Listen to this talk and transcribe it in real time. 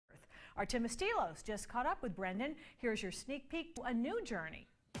Our Tim Estiloz just caught up with Brendan. Here's your sneak peek to a new journey.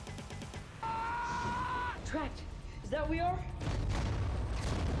 Trapped. Is that we are?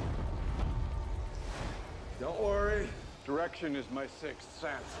 Don't worry. Direction is my sixth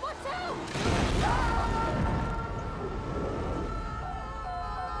sense. What's out?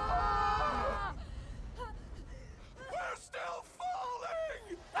 We're still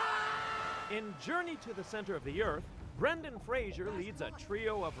falling! In Journey to the Center of the Earth, Brendan Fraser leads a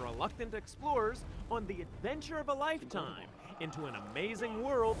trio of reluctant explorers on the adventure of a lifetime into an amazing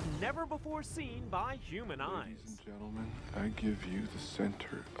world never before seen by human eyes. Ladies and gentlemen, I give you the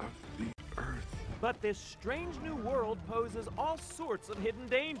center of the Earth. But this strange new world poses all sorts of hidden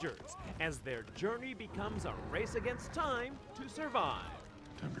dangers as their journey becomes a race against time to survive.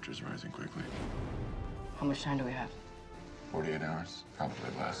 Temperature's rising quickly. How much time do we have? 48 hours, probably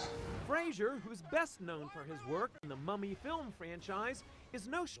less. Fraser, who's best known for his work in the Mummy film franchise, is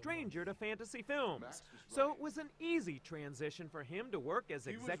no stranger to fantasy films. So it was an easy transition for him to work as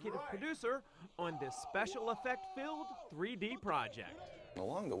executive producer on this special effect-filled 3D project.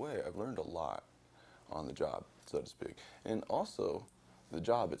 Along the way, I've learned a lot on the job, so to speak. And also, the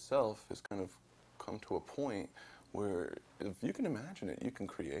job itself has kind of come to a point where if you can imagine it, you can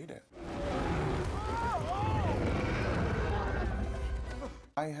create it.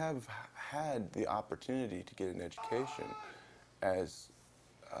 I have had the opportunity to get an education as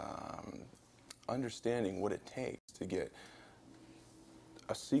understanding what it takes to get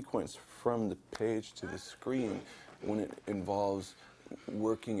a sequence from the page to the screen when it involves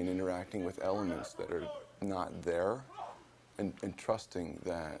working and interacting with elements that are not there and trusting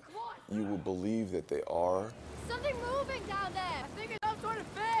that you will believe that they are. Something moving down there! I think it's some sort of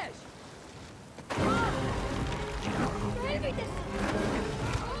fish!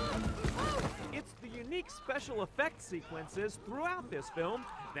 It's the unique special effects sequences throughout this film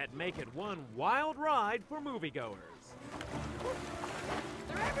that make it one wild ride for moviegoers.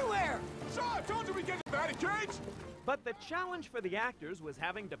 They're everywhere! So I told you we get the batting cage! But the challenge for the actors was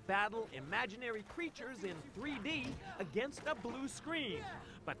having to battle imaginary creatures in 3D against a blue screen.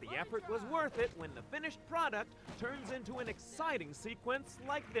 But the effort was worth it when the finished product turns into an exciting sequence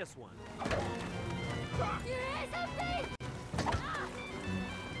like this one. You hear something?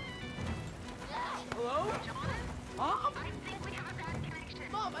 Hello? Mom? I think we have a bad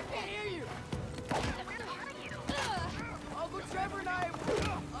connection. Mom, I can't hear you! Where are you? Uncle Trevor and I,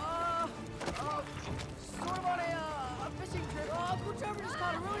 sort of on a fishing trip. Uncle Trevor just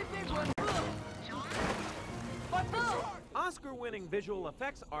caught a really big one. Oscar-winning visual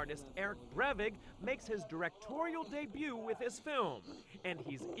effects artist Eric Brevig makes his directorial debut with his film, and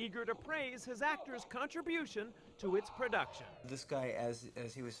he's eager to praise his actors' contribution to its production. This guy, as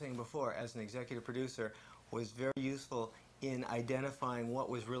he was saying before, as an executive producer, was very useful in identifying what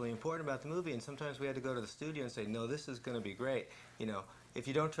was really important about the movie, and sometimes we had to go to the studio and say, no, this is going to be great. You know, if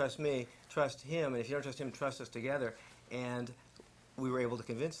you don't trust me, trust him, and if you don't trust him, trust us together. And we were able to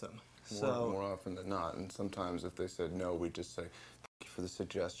convince them. More often than not, and sometimes if they said no, we'd just say, thank you for the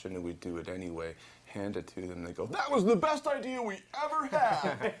suggestion, and we'd do it anyway, hand it to them, they go, that was the best idea we ever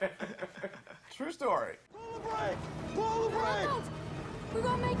had! True story. Pull the brake! Pull the brake! We're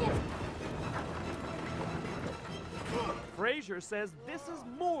gonna make it! Fraser says this is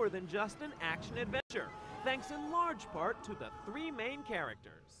more than just an action adventure, thanks in large part to the three main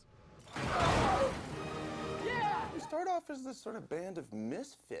characters. We start off as this sort of band of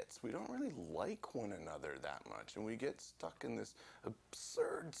misfits. We don't really like one another that much, and we get stuck in this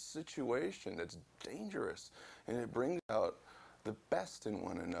absurd situation that's dangerous, and it brings out the best in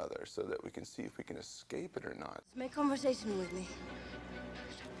one another so that we can see if we can escape it or not. Make conversation with me.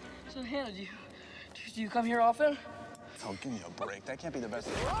 So, Hannah, do you come here often? Oh, give me a break. That can't be the best.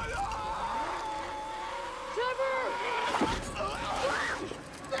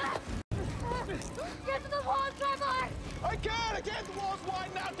 Get to the wall, Trevor! I can't! The wall's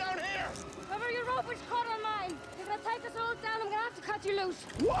wide out down here! Trevor, your rope is caught on mine. If I tie this all down, I'm gonna have to cut you loose.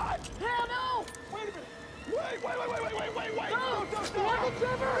 What? Hell no! Wait a minute! Wait! No! Uncle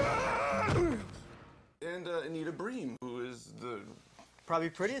Trevor! And Anita Bream, who is the... Probably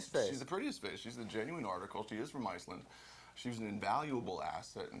prettiest face. She's the prettiest face. She's the genuine article. She is from Iceland. She's an invaluable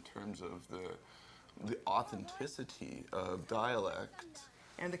asset in terms of the authenticity of dialect.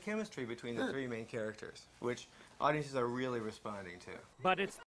 And the chemistry between the three main characters, which audiences are really responding to. But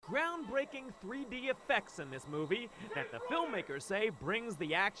it's groundbreaking 3D effects in this movie that the filmmakers say brings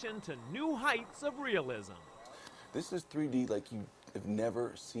the action to new heights of realism. This is 3D like you have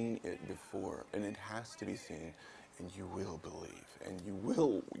never seen it before, and it has to be seen, and you will believe, and you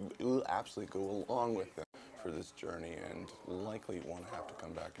will absolutely go along with them for this journey and likely want to have to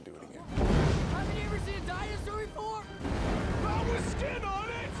come back and do it again. Have you ever